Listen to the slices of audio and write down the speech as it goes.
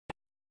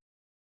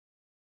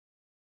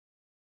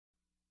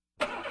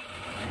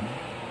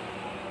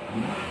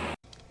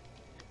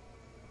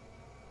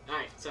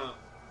Alright, so,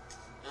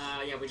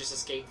 yeah, we just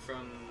escaped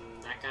from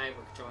that guy.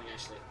 We're controlling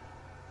Ashley.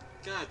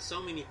 God,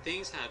 so many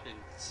things happened.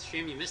 It's a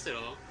shame you missed it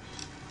all.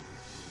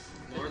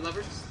 More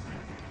levers?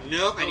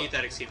 Nope, I need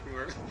that escape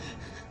room.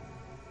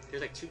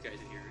 There's like 2 guys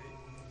in here,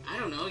 right? I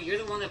don't know. You're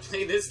the one that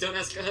played this. Don't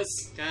ask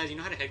us. Guys, you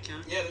know how to head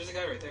count? Yeah, there's a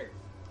guy right there.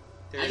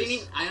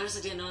 I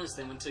honestly didn't notice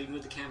them until you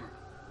moved the camera.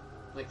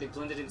 Like, they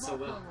blended in so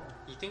well.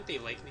 You think they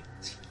like me?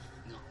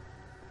 No.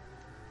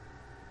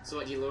 So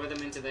what, you lower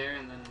them into there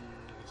and then...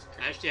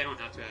 Actually, I don't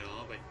have to at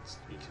all, but it's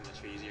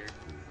much easier.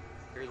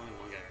 There's only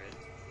one guy, right?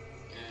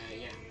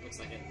 Yeah, looks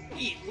like it.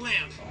 Eat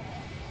lamp!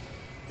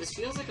 This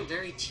feels like a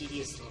very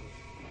tedious level.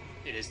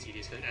 It is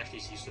tedious, but actually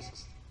it's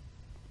useless.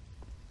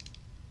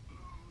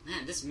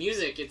 Man, this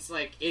music, it's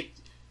like,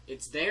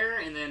 it's there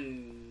and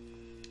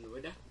then...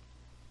 We're done.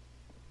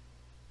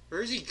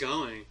 Where is he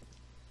going?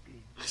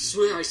 I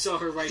swear I saw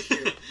her right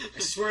here. I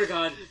swear to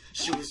God,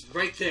 she was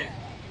right there.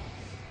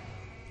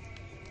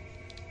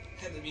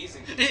 And the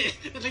music.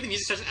 It's like the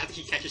music starts after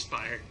he catches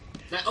fire.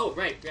 Oh,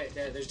 right,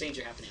 there's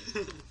danger happening.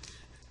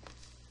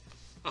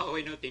 Oh,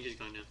 wait, no, danger's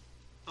gone now.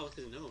 Oh,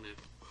 there's another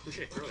map.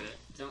 Okay, throw it.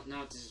 Don't,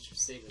 no, just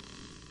save it.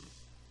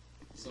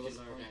 So what's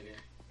our guy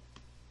here?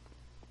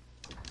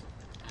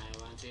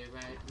 I want to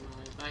ride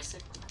my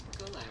bicycle.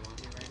 I want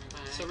to ride my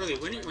bicycle. So really,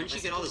 when did she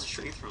get all this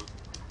strength from? You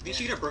think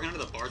she could have broken out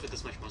of the bars with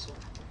this much muscle?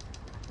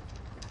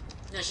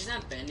 No, she's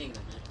not bending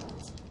them.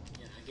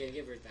 Yeah, I gotta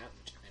give her that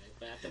much credit.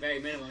 But at the very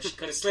minimum, she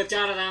could have slipped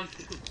out of them.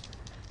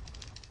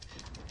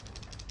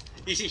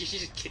 She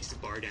just kicks the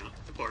bar down.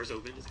 The bar's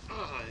open. It's like,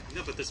 oh,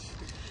 enough with this.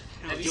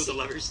 I don't deal with the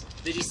levers.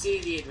 Did you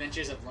see The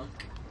Adventures of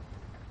Lunk?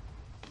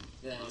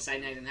 The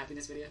Side Night and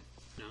Happiness video?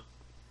 No.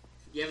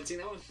 You haven't seen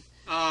that one?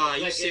 Oh, are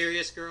you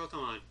serious, girl? Come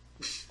on.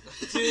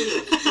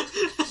 Dude.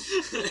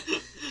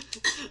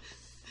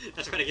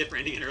 That's what I get for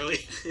ending it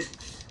early.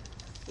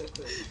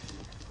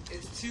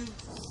 It's too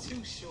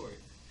short.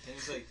 And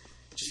it's like...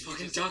 Just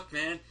fucking duck,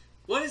 man.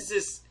 What is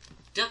this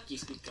duck you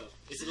speak of?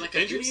 Is it like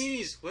a goose?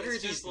 Knees. What are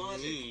these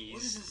logic. knees?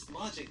 What is this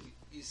logic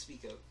you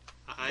speak of?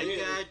 I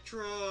got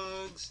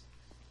drugs.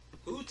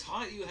 Who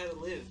taught you how to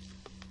live?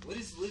 What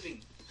is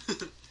living?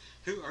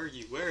 Who are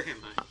you? Where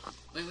am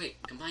I?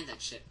 Wait. Combine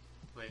that shit.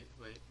 Wait.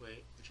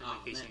 Which am I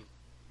facing?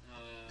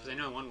 Because I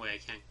know one way I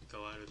can't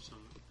go out of some...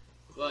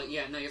 Well,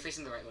 yeah, no, you're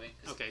facing the right way.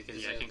 Okay,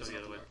 because I can't go the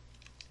other way.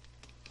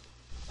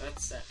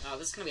 That's, oh,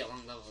 this is gonna be a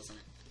long level, isn't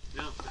it?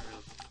 No, not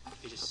really.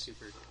 It's just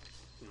super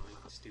annoying,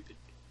 stupid.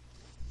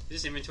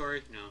 Is this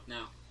inventory? No.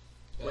 No.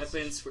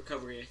 Weapons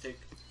recovery, I think.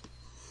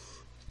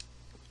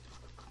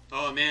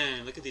 Oh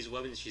man, look at these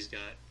weapons she's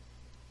got.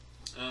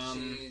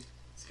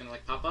 It's gonna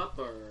like pop up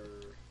or...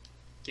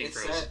 Game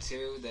it's froze. sad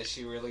too that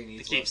she really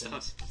needs the game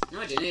weapons. stops.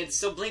 No, I didn't. It's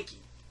still blinking.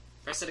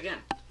 Press it again.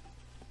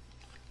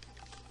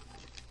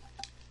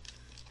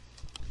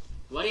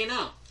 What do you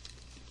know?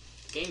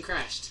 Game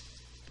crashed.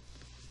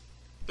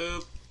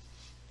 Boop.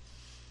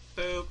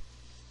 Boop.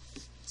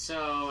 So,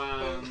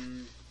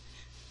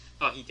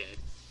 Oh, he dead.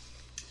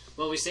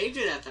 well, we saved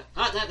it at the...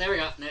 Oh, there we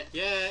go.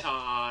 Yeah.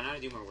 Aw, now I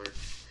do more work.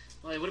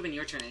 Well, it would have been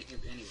your turn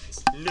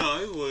anyways.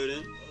 No, it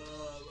wouldn't.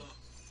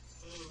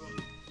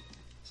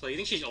 So, you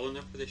think she's old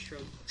enough for this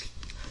drug?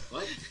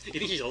 What? You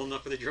think she's old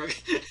enough for the drug?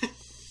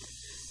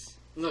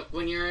 Look,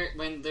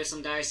 when there's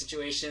some dire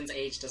situations,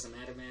 age doesn't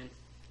matter, man.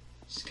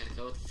 Just gotta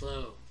go with the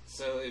flow.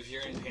 So, if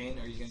you're in pain,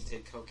 are you gonna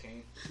take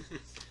cocaine?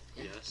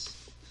 Yeah. Yes.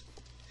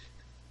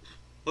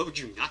 What would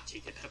you not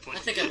take at that point? I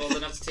think I'm old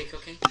enough to take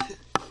cocaine.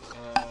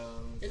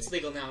 It's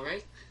legal now,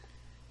 right?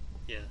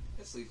 Yeah.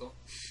 It's legal.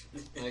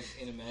 Like,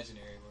 in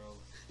imaginary world.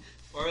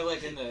 Or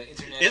like in the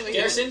internet.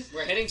 Garrison,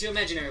 we're heading to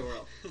imaginary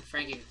world.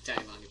 Frankie, tag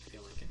along if you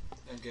feel like it.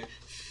 I'm good.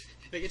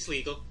 Like, it's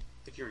legal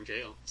if you're in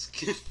jail.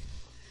 I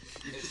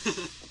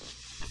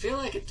feel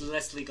like it's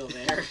less legal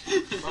there.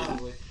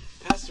 Probably.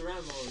 Passed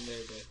around more in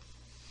there, but...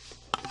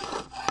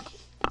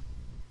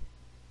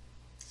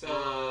 So,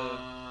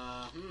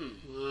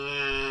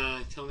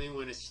 tell me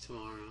when it's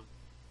tomorrow.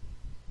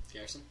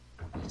 Garrison,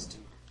 it's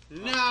tomorrow.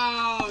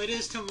 No, it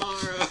is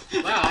tomorrow.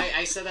 Wow,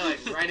 I said that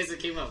like right as it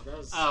came up. That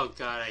was... Oh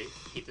god, I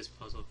hate this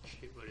puzzle.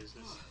 Shit, what is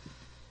this?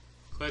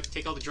 Quick,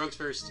 take all the drugs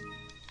first.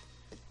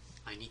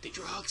 I need the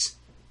drugs.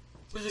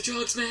 Where are the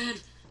drugs,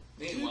 man?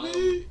 meanwhile,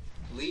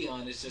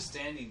 Leon is just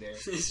standing there.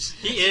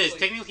 He is.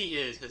 Technically, he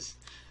is. Cause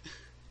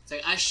it's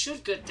like, I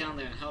should get down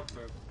there and help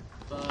her,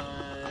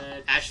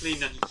 but... Actually,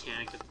 no, he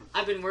can't.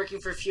 I've been working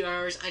for a few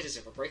hours. I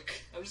deserve a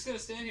break. I'm just gonna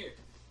stand here.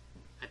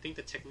 I think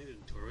that technically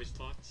the door is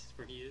locked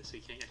where he is, so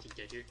he can't actually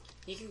get here.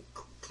 He can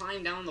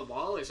climb down the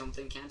wall or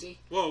something, can't he?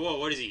 Whoa, whoa,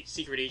 what is he?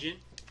 Secret agent?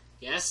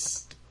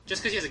 Yes.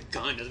 Just because he has a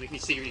gun doesn't make me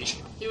secret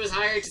agent. He was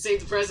hired to save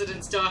the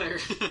president's daughter.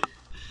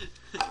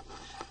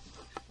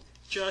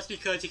 Just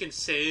because he can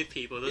save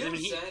people doesn't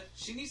mean he...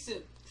 She needs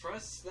to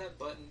press that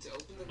button to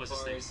open the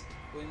What's bars.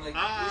 When, like,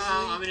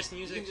 ominous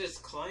music. You can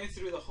just climb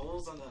through the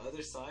holes on the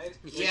other side.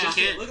 Yeah.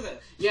 She can't. Look at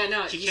that. Yeah,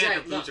 no, she he's can't.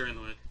 right. Her boobs are in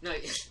the way. No.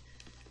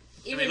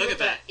 Even look at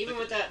that. Even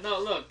with that. No,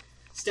 look.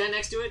 Stand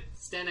next to it.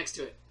 Stand next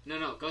to it.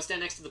 No, go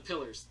stand next to the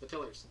pillars. The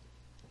pillars.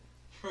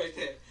 Right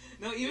there.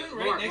 No, even More,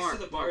 right next more, to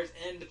the more. bars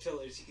and the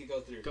pillars, you could go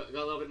through. Go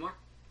a little bit more.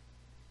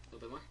 A little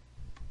bit more.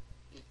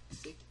 Yeah,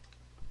 see?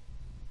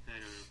 I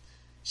don't know.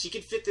 She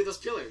could fit through those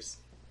pillars.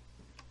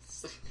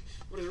 It's like,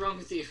 what is wrong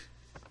with you?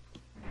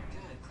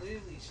 God,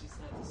 clearly she's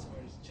not the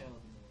smartest child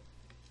in the world.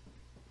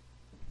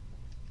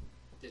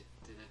 Did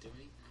that do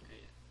anything?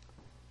 Okay,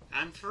 yeah.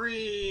 I'm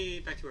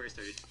free! Back to where I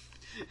started.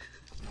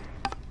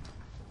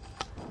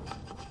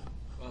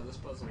 Wow, this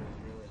puzzle was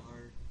really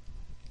hard.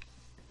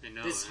 I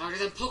know. This is harder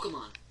than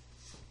Pokemon.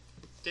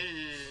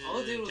 All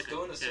it did was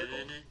go in a circle.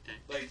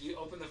 Like, you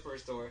open the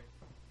first door,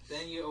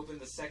 then you open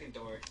the second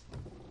door,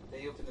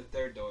 then you open the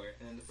third door,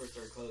 and then the first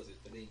door closes,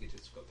 but then you could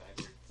just go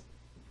backwards.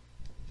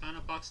 Found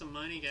a box of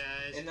money,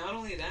 guys. And not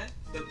only that,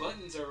 the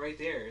buttons are right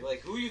there.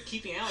 Like, who are you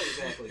keeping out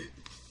exactly?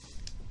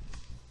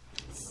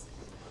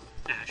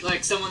 Ash.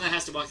 Like someone that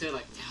has to walk through,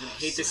 like, damn, I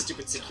hate this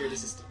stupid security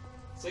system.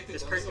 It's like the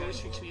This dumbest part guy always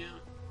in the freaks world. me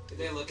out. If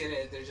they look at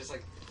it, they're just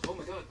like, oh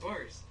my god,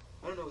 bars.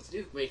 I don't know what to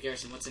do. Wait,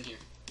 Garrison, what's in here?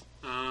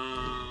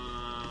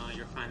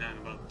 You'll find out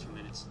in about 2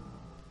 minutes.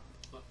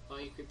 Why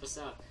you creep us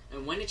out?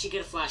 And when did she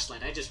get a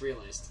flashlight? I just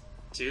realized.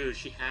 Dude,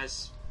 she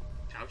has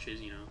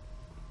pouches, you know.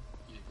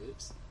 In her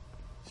boobs?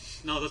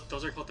 No,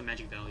 those are called the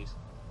Magic Valleys.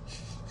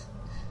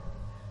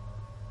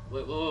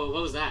 Wait, whoa,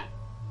 what was that?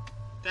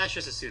 That's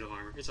just a suit of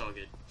armor. It's all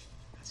good.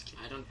 That's cute.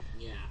 I don't,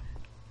 yeah.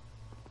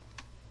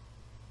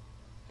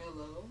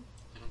 Hello?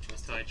 I don't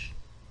trust it. Touch.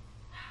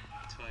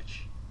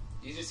 Touch.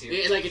 You just hear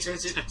It, it. like, it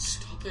turns into,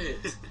 stop it.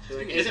 You're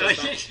like, Is it it goes like,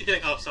 back. you're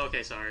like, oh, so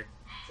okay, sorry.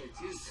 It's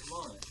like, dude, come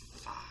on.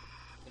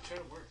 I'm trying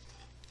to work.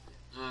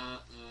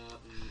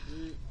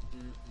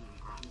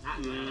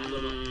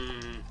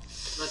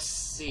 Let's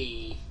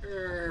see.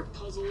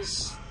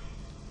 Puzzles.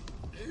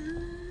 Are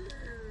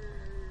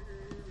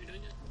we done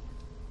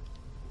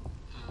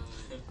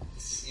yet?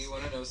 You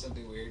want to know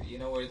something weird? You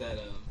know where that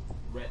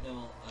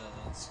retinal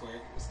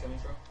square was coming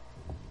from?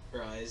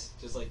 Her eyes,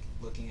 just like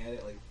looking at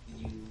it, like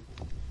you.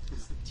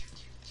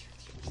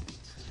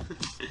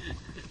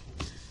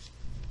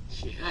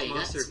 She Ah, has you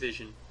monster got-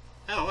 vision.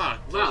 Oh wow.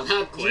 Wow, that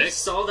you quick.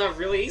 solved that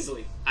really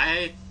easily.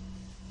 I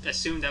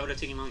assumed that would have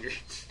taken longer.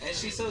 And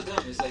she's so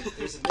dumb. It's like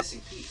there's a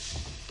missing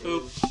piece.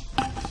 Oop.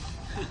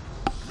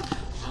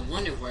 I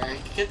wonder where I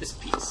could get this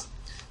piece.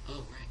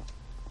 Oh, right.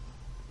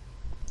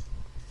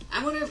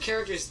 I wonder if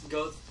characters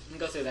go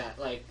through that,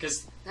 like,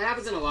 because that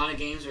happens in a lot of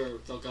games where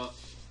they'll go,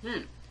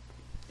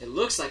 it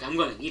looks like I'm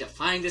going to need to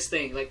find this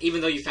thing, like, even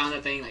though you found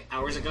that thing, like,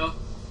 hours ago,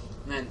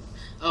 and then,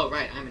 oh,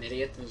 right, I'm an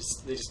idiot, they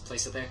just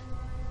place it there.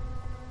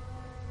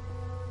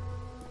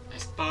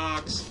 Nice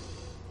box.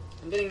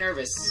 I'm getting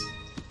nervous.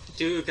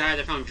 Dude, guys,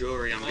 I found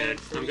jewelry. I'm good.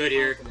 I'm good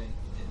here.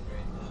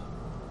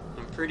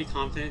 I'm pretty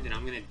confident that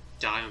I'm gonna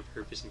die on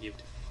purpose and give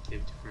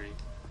it to Frank.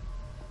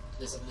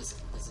 There's another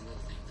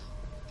thing, though.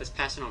 Let's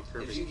pass it on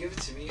purpose. If you give it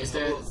to me, Is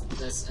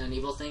there's an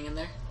evil thing in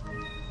there?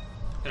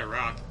 Got a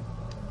rock.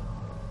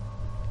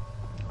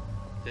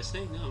 This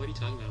thing? No, what are you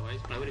talking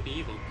about? Why would it be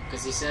evil?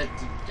 Because he said,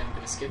 I'm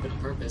going to skip it on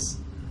purpose.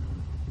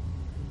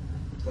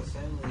 the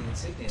family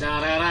insignia.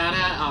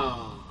 Da-da-da-da,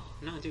 oh.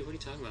 No, dude, what are you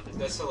talking about?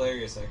 That's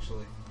hilarious,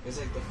 actually. It's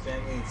like the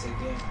family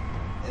insignia,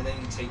 and then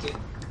you take it.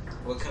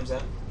 What comes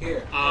out?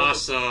 Here.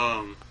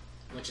 Awesome.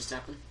 What just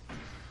happened?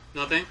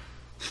 Nothing.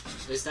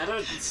 Is that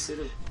a suit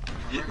of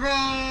armor?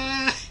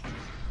 Run!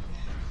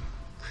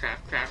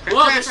 Crap, crap, crap,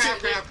 Whoa, crap, there's crap,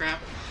 two- crap, crap.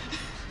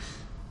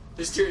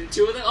 There's two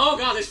of them? Oh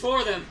god, there's four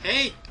of them!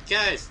 Hey,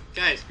 guys,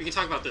 we can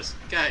talk about this.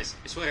 Guys,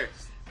 I swear.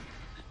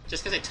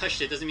 Just because I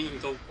touched it doesn't mean you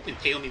can go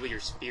impale me with your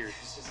spear.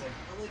 It's just like,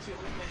 I'll let you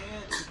hold my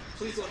hand.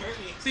 Please don't hurt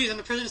me. Please, I'm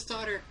the president's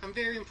daughter. I'm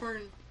very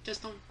important.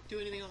 Just don't do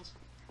anything else.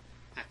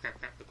 Ah, crap,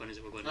 crap. What button is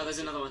it? What button Oh, is there's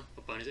it? another one.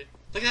 What button is it?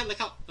 Look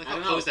how I how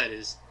don't close know. that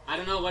is. I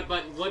don't know what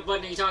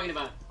button are you talking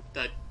about?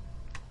 The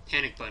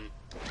panic button.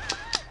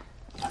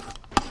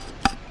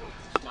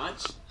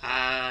 Dodge?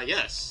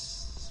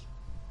 Yes.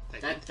 I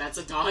think. That's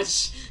a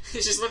dodge?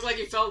 It just looked like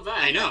you fell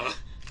back. I know.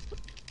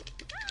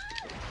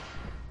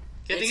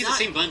 I think it's the not-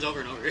 same buttons over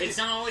and over. It's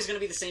not always gonna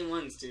be the same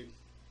ones, dude.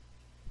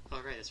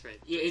 Oh, right, that's right.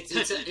 Yeah, it's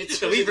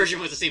the Wii version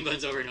was the same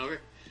buttons over and over.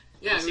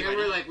 Yeah, See, why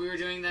remember not? like we were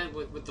doing that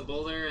with the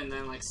boulder and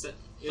then like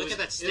Look at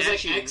that It was like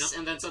statue, X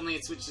and then suddenly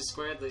it switched to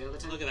square the other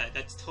time. Look at that.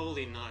 That's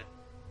totally not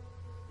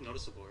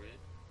noticeable, right?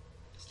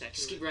 Statue.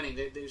 Just keep running.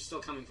 They're still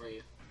coming for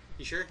you.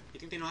 You sure? You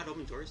think they know how to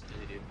open doors?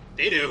 No, they do.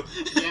 They do.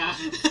 Yeah.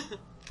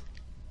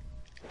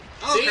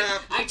 Oh, See?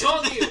 crap. I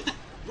told you.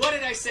 What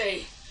did I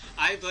say?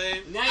 I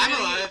blame. Now I'm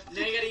alive.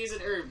 Now you gotta use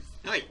an herb.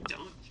 No, I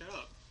don't. Shut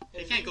up.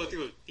 They can't go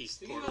through these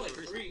You portal got like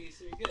doors. 3,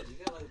 so you're good. You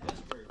got like a bunch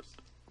of verbs.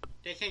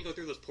 They can't go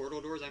through those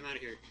portal doors. I'm out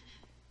of here.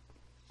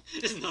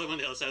 There's another one on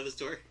the other side of this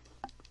door.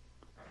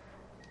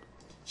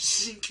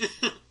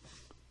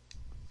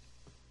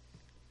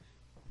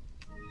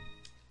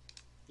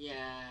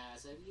 Yeah,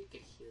 so if you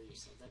could heal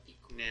yourself, that'd be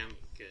cool. Nah, I'm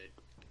good.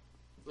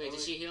 Wait,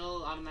 does she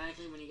heal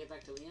automatically when you get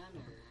back to Leon,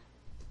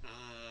 or? No.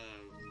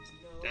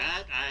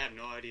 That I have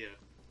no idea.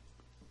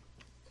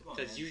 Come on,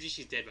 Because man. usually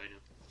she's dead by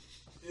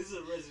now. This is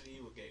a Resident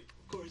Evil game.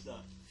 Of course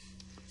not.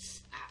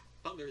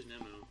 Oh, there's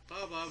Nemo.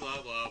 Blah blah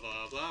blah blah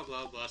blah blah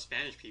blah blah.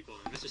 Spanish people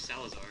and Mr.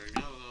 Salazar.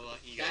 Blah blah blah.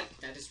 Ego.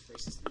 That is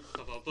racist.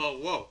 Blah blah blah.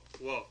 Whoa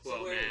whoa whoa,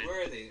 So man.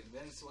 where are they?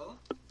 Venezuela?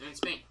 They're in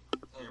Spain.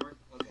 Oh,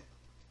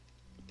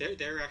 okay.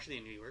 They're actually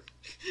in New York.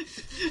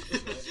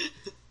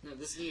 No,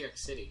 this is New York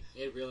City.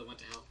 It really went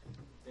to hell.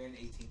 They're in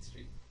 18th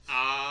Street.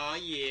 Ah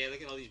yeah,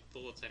 look at all these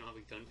bullets I don't have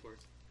a gun for.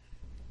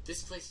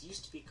 This place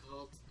used to be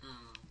called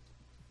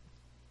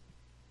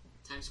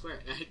Times Square.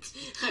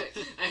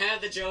 I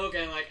had the joke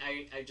and like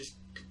I just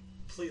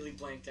completely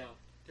blanked out.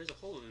 There's a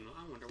hole in it.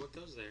 I wonder what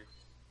goes there.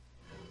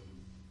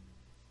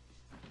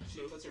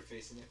 She puts her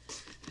face in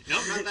it.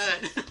 Nope, not that.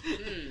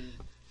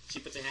 She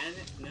puts her hand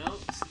in it. No,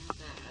 it's not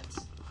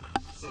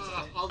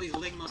that. All these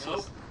leg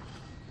muscles. Nope.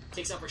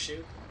 Takes up her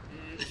shoe.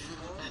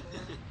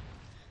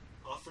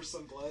 Offer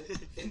some blood.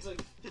 It's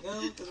like,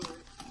 no, it doesn't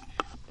work.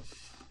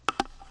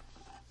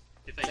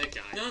 It's like,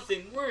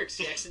 nothing works.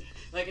 She actually,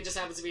 like it just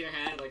happens to be in her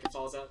hand, like it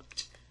falls out.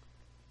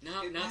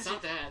 No, it's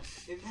not that.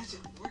 Imagine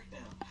it worked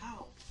now.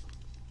 How?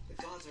 The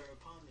gods are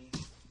upon me.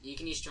 You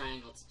can use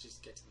triangle to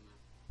just get to the map.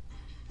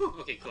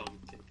 Oh, okay, cool.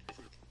 I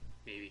think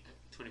maybe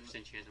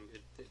 20% chance I'm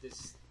good. I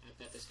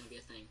bet there's gonna be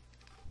a thing.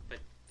 But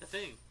the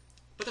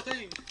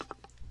thing.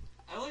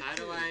 I like How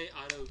do I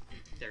auto?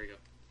 There we go.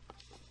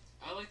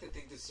 I like to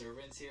think the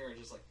servants here are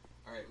just like,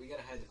 alright, we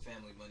gotta hide the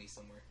family money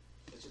somewhere.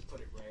 Let's just put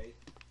it right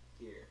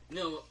here.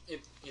 No,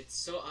 it's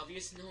so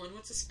obvious no one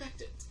would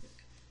suspect it.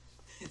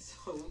 It's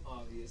so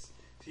obvious.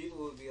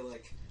 People would be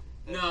like...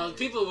 No,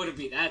 people wouldn't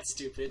be that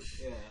stupid.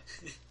 Yeah.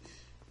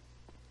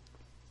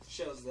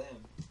 Shows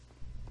them.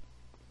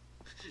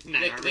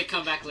 They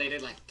come back later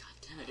like, God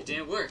damn it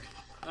didn't work.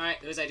 Alright,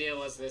 whose idea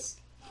was this?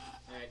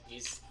 Alright,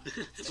 he's...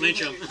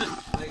 Lynch him.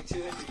 Like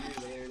 200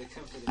 years later, they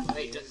come for the money.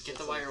 Wait, get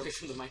the wire away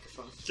from the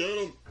microphone. Get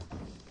him.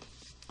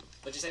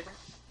 What'd you say, Frank?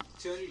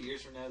 200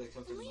 years from now, they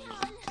come for the money.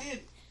 Like, Kid!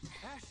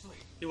 Ashley.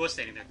 He was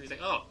standing there. He's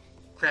like, oh,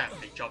 crap.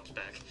 He drops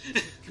back.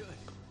 Good.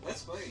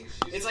 That's funny.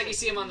 It's like you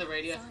see him on the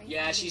radio.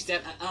 Yeah, she's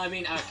dead.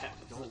 Okay.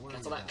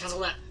 Cancel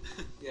that.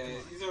 Yeah,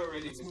 he's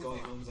already been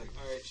going home. He's like,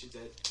 alright, she's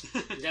dead.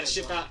 We gotta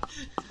ship out.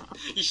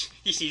 he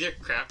sees her.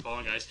 Crap, hold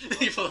on, guys.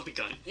 He pulled up a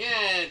gun.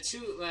 Yeah,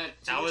 two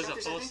That was a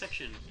chapters, whole I think?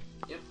 section.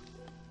 Yep.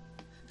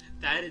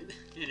 That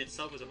in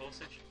itself was a whole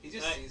section. He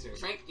just sees her.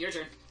 Frank, your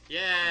turn. Yeah.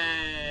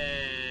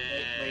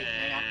 Wait,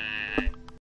 hang on.